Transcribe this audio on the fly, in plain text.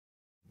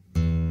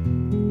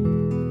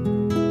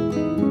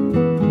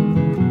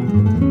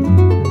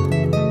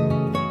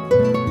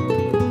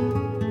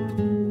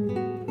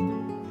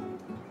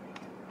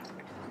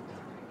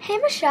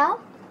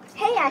Michelle.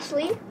 Hey,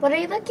 Ashley. What are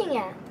you looking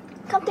at?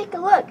 Come take a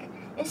look.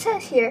 It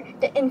says here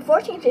that in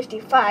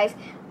 1455,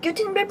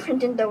 Gutenberg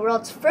printed the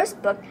world's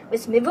first book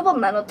with movable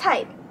metal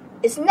type.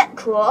 Isn't that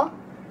cool?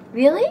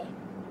 Really?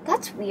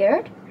 That's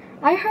weird.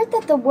 I heard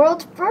that the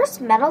world's first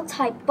metal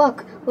type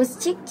book was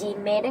Jikji,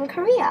 made in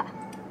Korea.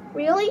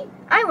 Really?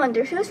 I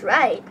wonder who's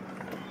right.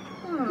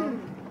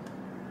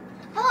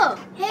 Oh,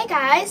 hey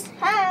guys.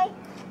 Hi.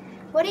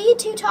 What are you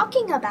two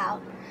talking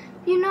about?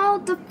 You know,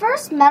 the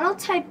first metal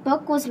type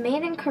book was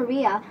made in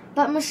Korea,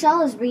 but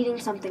Michelle is reading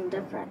something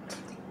different.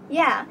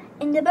 Yeah,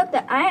 in the book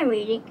that I am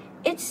reading,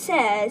 it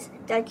says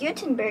that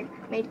Gutenberg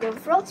made the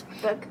world's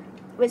book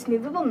with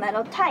movable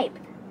metal type.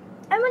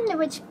 I wonder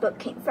which book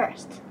came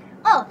first.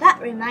 Oh,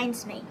 that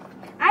reminds me.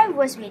 I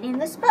was reading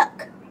this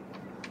book.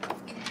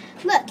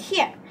 Look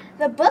here.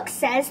 The book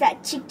says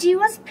that Jikji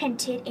was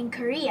printed in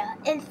Korea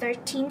in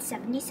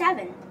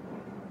 1377.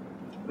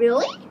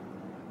 Really?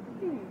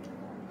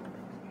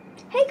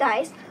 Hey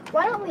guys,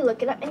 why don't we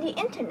look it up in the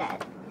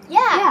internet?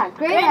 Yeah,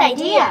 great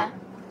idea.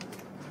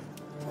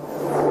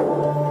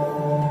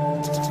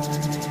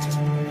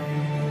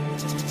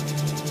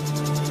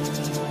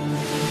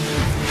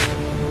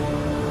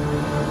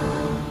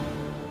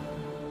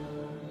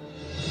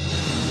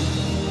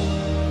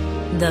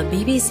 The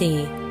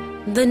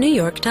BBC, the New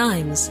York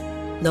Times,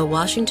 the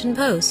Washington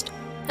Post,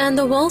 and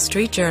the Wall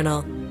Street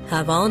Journal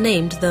have all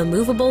named the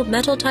movable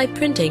metal type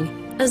printing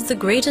as the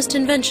greatest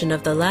invention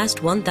of the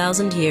last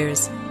 1,000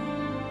 years.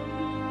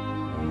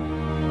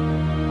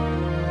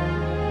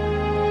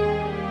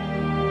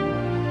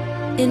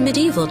 In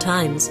medieval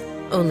times,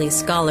 only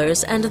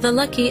scholars and the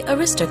lucky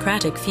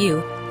aristocratic few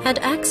had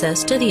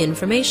access to the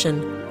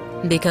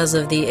information because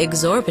of the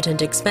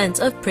exorbitant expense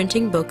of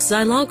printing book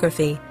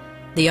xylography,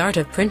 the art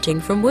of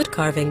printing from wood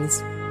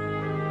carvings.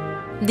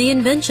 The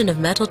invention of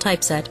metal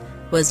typeset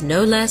was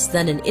no less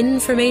than an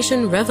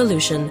information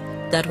revolution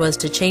that was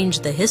to change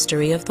the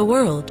history of the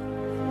world.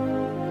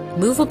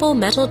 Movable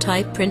metal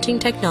type printing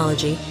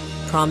technology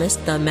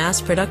promised the mass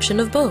production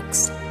of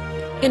books.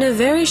 In a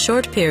very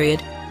short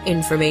period,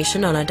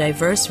 information on a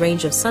diverse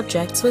range of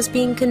subjects was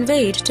being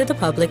conveyed to the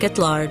public at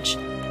large.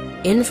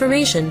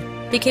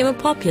 Information became a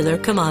popular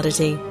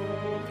commodity,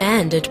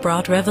 and it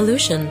brought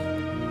revolution.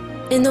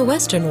 In the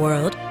Western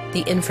world,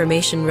 the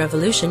information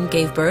revolution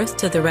gave birth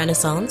to the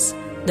Renaissance,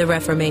 the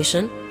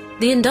Reformation,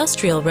 the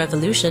Industrial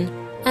Revolution,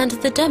 and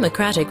the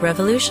Democratic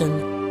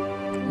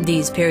Revolution.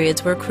 These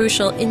periods were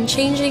crucial in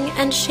changing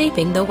and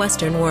shaping the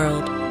Western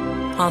world.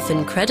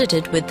 Often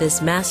credited with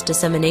this mass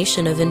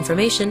dissemination of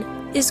information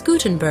is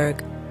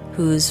Gutenberg,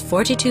 whose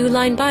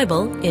 42-line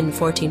Bible in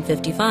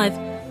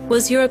 1455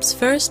 was Europe's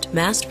first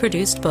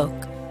mass-produced book.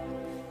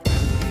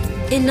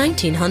 In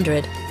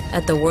 1900,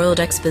 at the World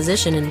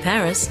Exposition in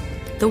Paris,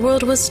 the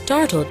world was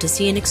startled to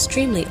see an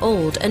extremely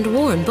old and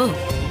worn book.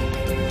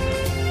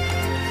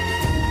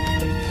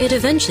 It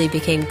eventually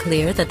became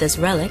clear that this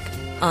relic,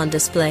 on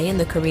display in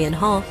the Korean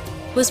Hall,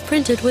 was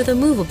printed with a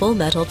movable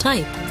metal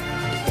type.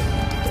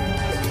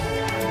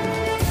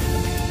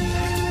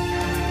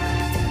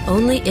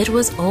 Only it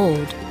was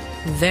old,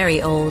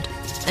 very old,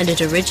 and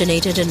it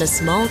originated in a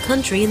small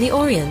country in the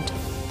Orient.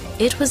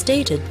 It was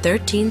dated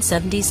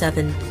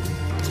 1377,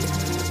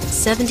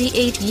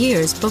 78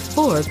 years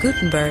before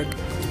Gutenberg.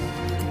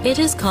 It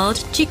is called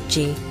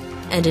Jikji,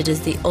 and it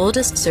is the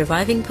oldest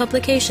surviving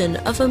publication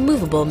of a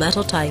movable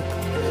metal type.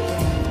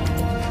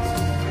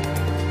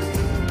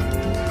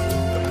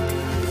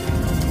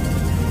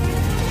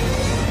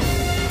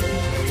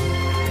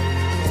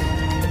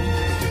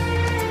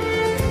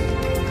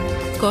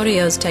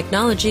 Koryo's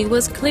technology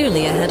was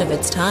clearly ahead of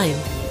its time.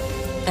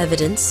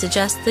 Evidence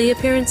suggests the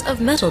appearance of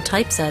metal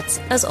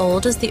typesets as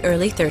old as the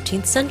early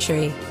 13th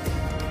century.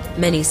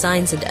 Many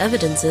signs and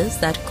evidences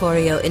that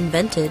Koryo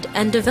invented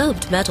and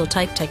developed metal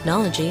type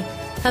technology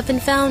have been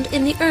found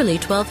in the early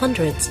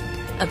 1200s,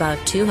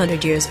 about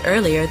 200 years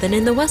earlier than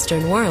in the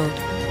Western world.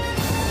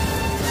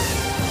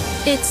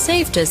 It's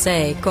safe to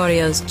say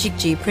Koryo's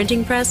Jikji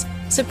printing press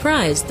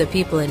surprised the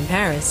people in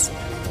Paris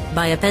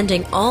by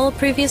appending all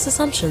previous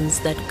assumptions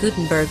that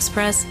Gutenberg's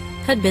press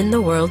had been the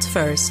world's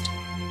first.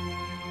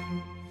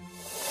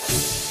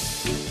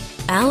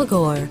 Al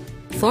Gore,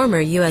 former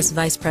U.S.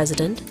 Vice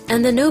President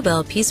and the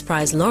Nobel Peace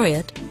Prize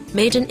laureate,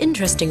 made an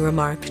interesting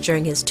remark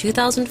during his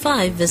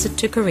 2005 visit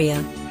to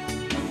Korea.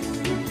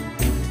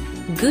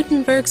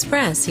 Gutenberg's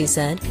press, he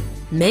said,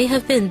 may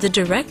have been the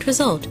direct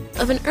result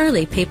of an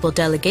early papal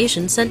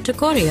delegation sent to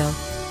Koryo.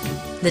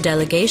 The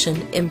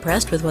delegation,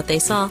 impressed with what they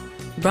saw,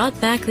 brought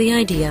back the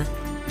idea.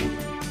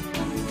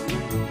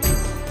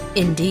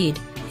 Indeed,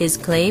 his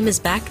claim is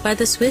backed by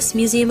the Swiss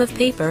Museum of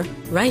Paper,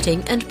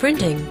 Writing and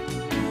Printing.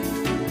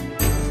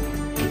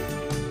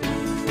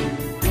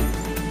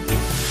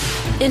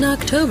 In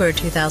October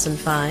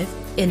 2005,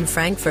 in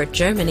Frankfurt,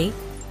 Germany,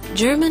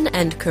 German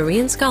and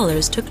Korean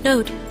scholars took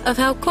note of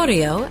how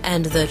Koryo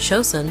and the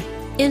Chosun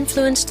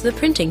influenced the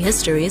printing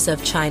histories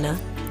of China,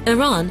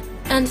 Iran,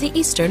 and the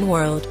Eastern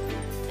world,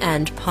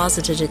 and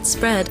posited its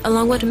spread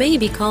along what may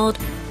be called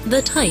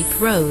the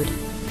Type Road.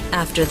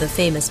 After the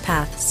famous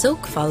path,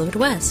 silk followed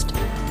west.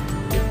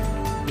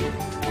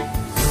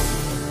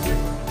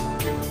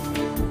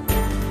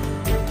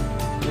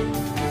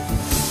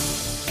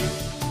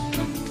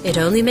 It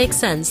only makes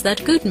sense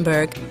that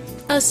Gutenberg,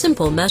 a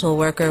simple metal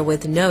worker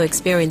with no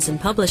experience in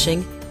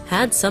publishing,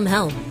 had some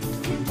help.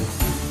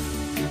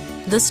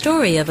 The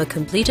story of a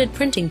completed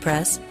printing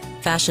press,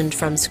 fashioned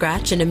from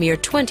scratch in a mere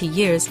 20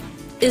 years,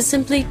 is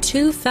simply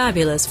too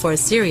fabulous for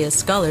serious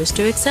scholars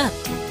to accept.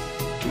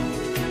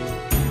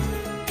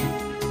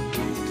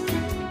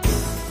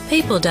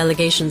 Papal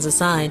delegations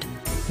aside,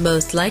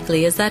 most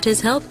likely is that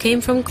his help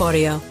came from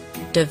Koryo,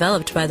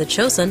 developed by the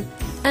Chosun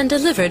and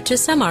delivered to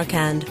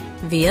Samarkand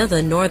via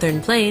the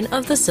northern plain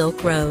of the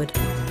Silk Road.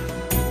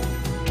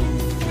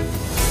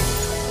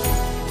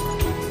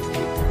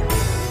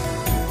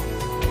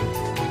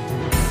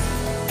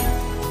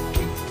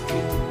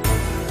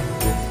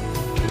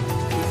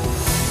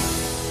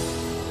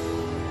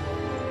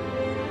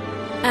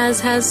 As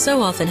has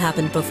so often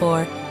happened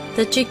before,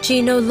 the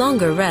Jikji no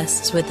longer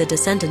rests with the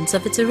descendants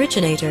of its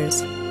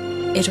originators.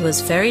 It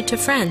was ferried to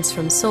France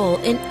from Seoul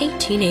in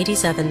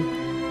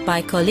 1887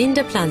 by Colline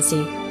de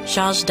Plancy,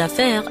 chargé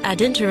d'affaires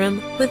ad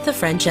interim with the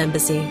French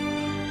embassy.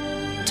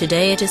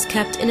 Today it is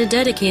kept in a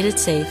dedicated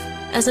safe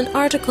as an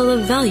article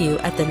of value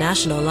at the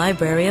National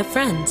Library of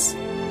France.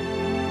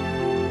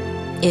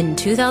 In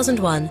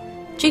 2001,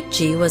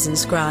 Jikji was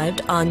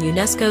inscribed on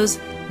UNESCO's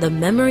The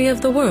Memory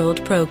of the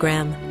World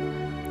program.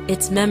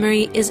 Its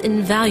memory is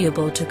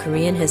invaluable to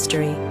Korean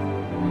history.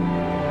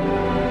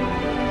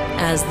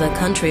 As the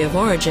country of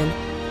origin,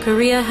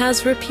 Korea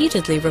has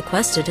repeatedly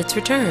requested its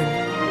return.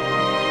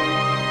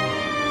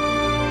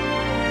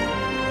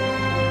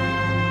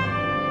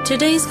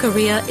 Today's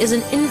Korea is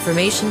an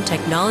information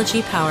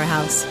technology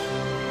powerhouse.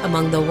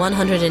 Among the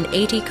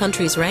 180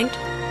 countries ranked,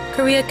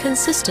 Korea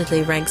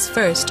consistently ranks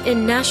first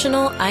in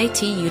national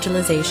IT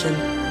utilization.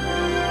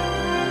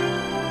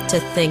 To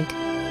think,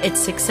 its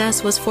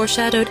success was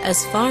foreshadowed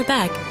as far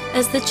back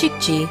as the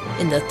Jikji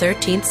in the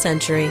 13th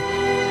century.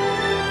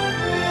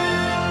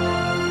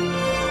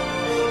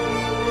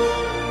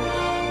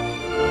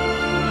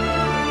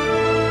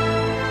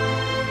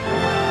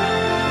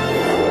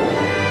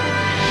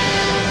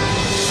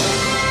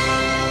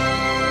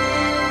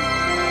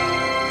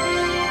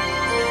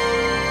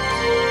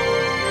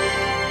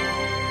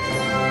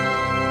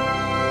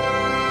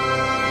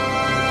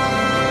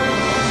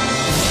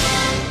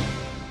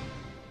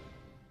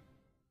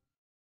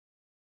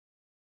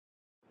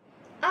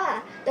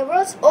 The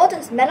world's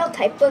oldest metal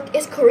typebook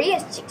is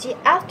Korea's Jikji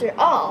after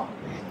all.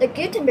 The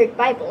Gutenberg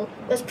Bible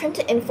was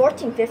printed in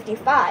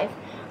 1455,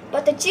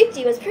 but the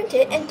Jikji was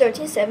printed in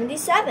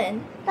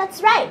 1377.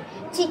 That's right.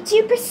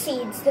 Jikji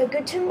precedes the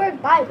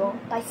Gutenberg Bible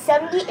by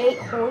 78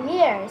 whole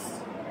years.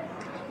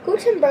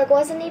 Gutenberg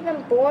wasn't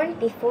even born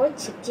before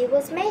Jikji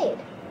was made.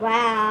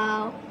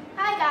 Wow.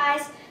 Hi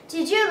guys.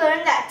 Did you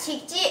learn that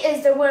Jikji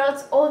is the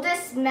world's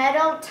oldest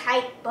metal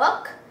type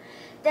book?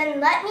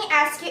 Then let me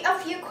ask you a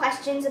few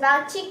questions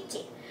about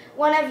Jikji,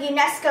 one of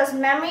UNESCO's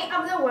Memory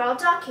of the World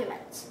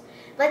documents.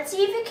 Let's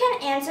see if you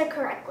can answer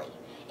correctly.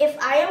 If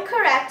I am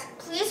correct,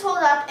 please hold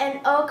up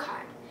an O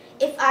card.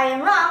 If I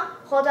am wrong,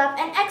 hold up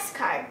an X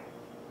card.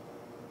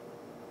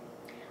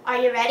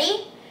 Are you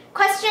ready?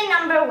 Question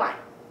number 1.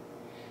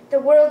 The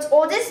world's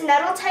oldest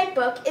metal type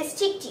book is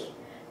Jikji.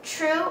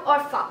 True or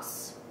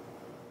false?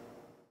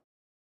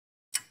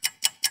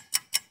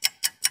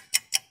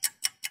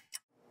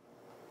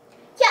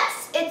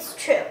 Yes, it's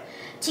true.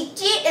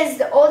 Jikji is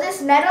the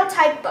oldest metal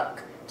type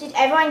book. Did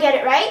everyone get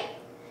it right?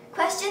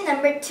 Question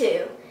number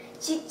 2.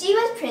 Jikji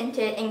was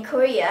printed in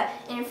Korea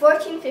in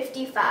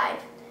 1455.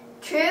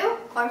 True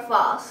or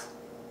false?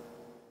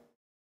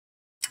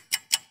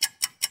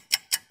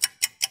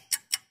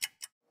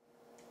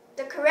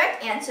 The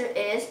correct answer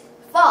is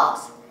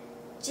false.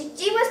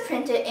 Jikji was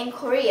printed in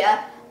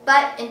Korea,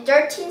 but in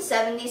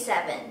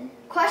 1377.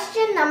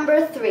 Question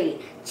number 3.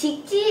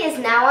 Jikji is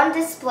now on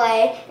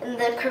display in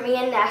the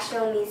Korean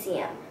National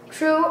Museum.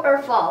 True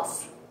or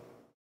false?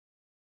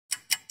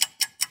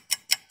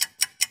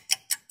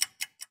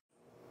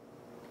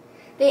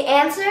 The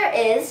answer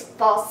is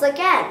false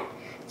again.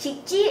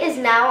 Jikji is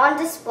now on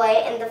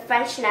display in the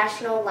French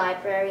National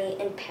Library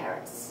in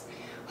Paris.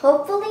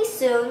 Hopefully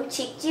soon,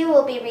 Jikji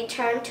will be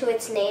returned to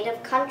its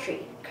native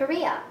country,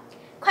 Korea.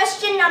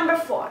 Question number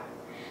 4.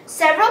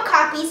 Several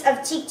copies of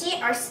Jikji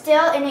are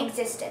still in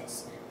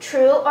existence.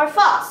 True or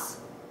false?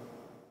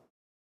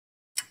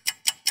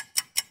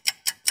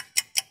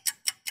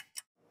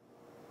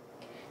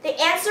 The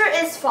answer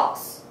is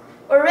false.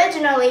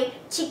 Originally,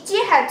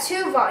 Jikji had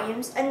 2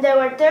 volumes and there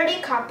were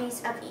 30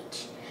 copies of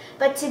each.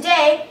 But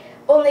today,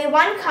 only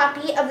 1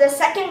 copy of the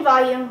second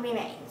volume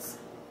remains.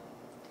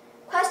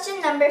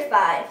 Question number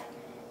 5.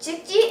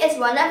 Jikji is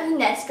one of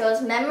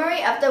UNESCO's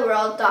Memory of the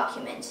World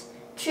documents.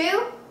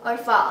 True or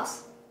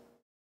false?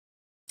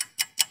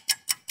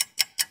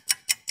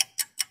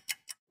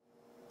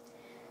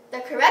 The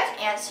correct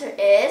answer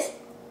is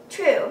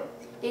true.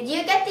 Did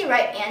you get the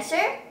right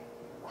answer?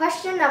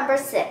 Question number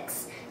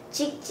 6.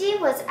 Jikji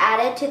was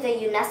added to the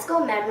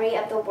UNESCO Memory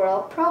of the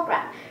World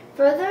program.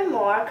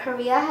 Furthermore,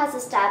 Korea has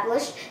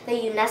established the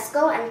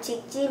UNESCO and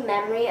Jikji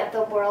Memory of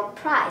the World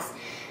Prize,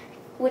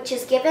 which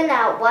is given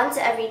out once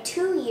every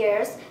 2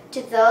 years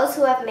to those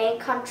who have made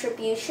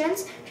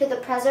contributions to the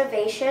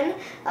preservation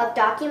of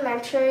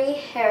documentary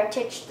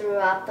heritage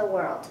throughout the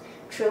world.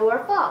 True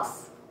or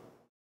false?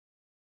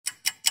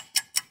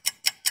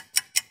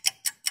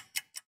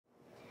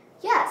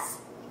 Yes,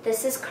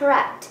 this is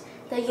correct.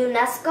 The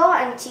UNESCO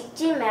and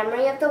Jikji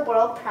Memory of the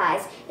World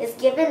Prize is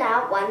given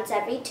out once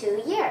every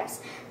 2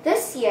 years.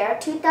 This year,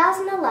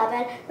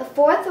 2011, the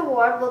 4th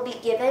award will be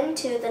given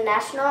to the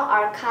National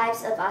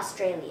Archives of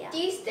Australia.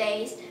 These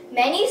days,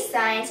 many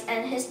science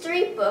and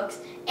history books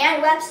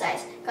and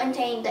websites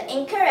contain the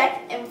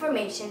incorrect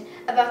information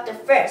about the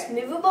first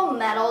movable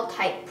metal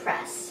type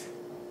press.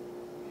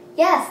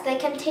 Yes, they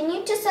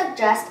continue to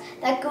suggest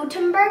that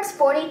Gutenberg's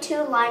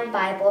 42-line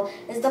Bible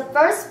is the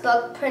first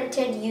book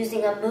printed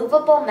using a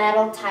movable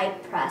metal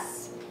type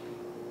press.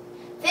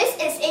 This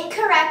is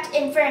incorrect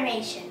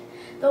information.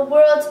 The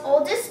world's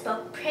oldest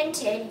book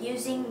printed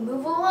using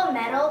movable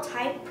metal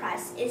type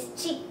press is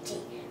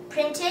Jikji,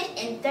 printed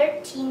in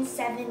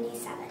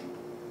 1377.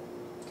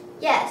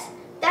 Yes,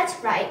 that's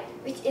right,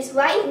 which is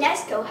why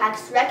UNESCO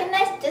has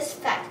recognized this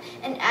fact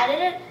and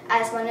added it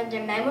as one of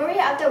their Memory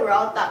of the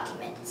World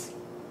documents.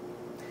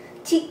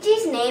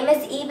 Jikji's name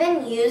is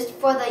even used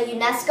for the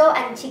UNESCO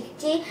and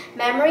Jikji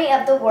Memory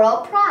of the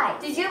World Prize.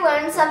 Did you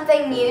learn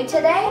something new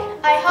today?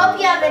 I hope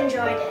you have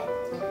enjoyed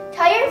it.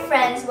 Tell your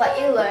friends what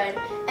you learned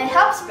and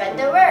help spread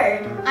the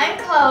word. I'm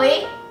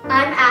Chloe.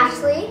 I'm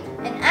Ashley.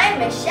 And I'm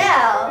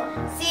Michelle.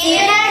 See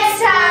you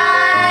next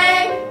time!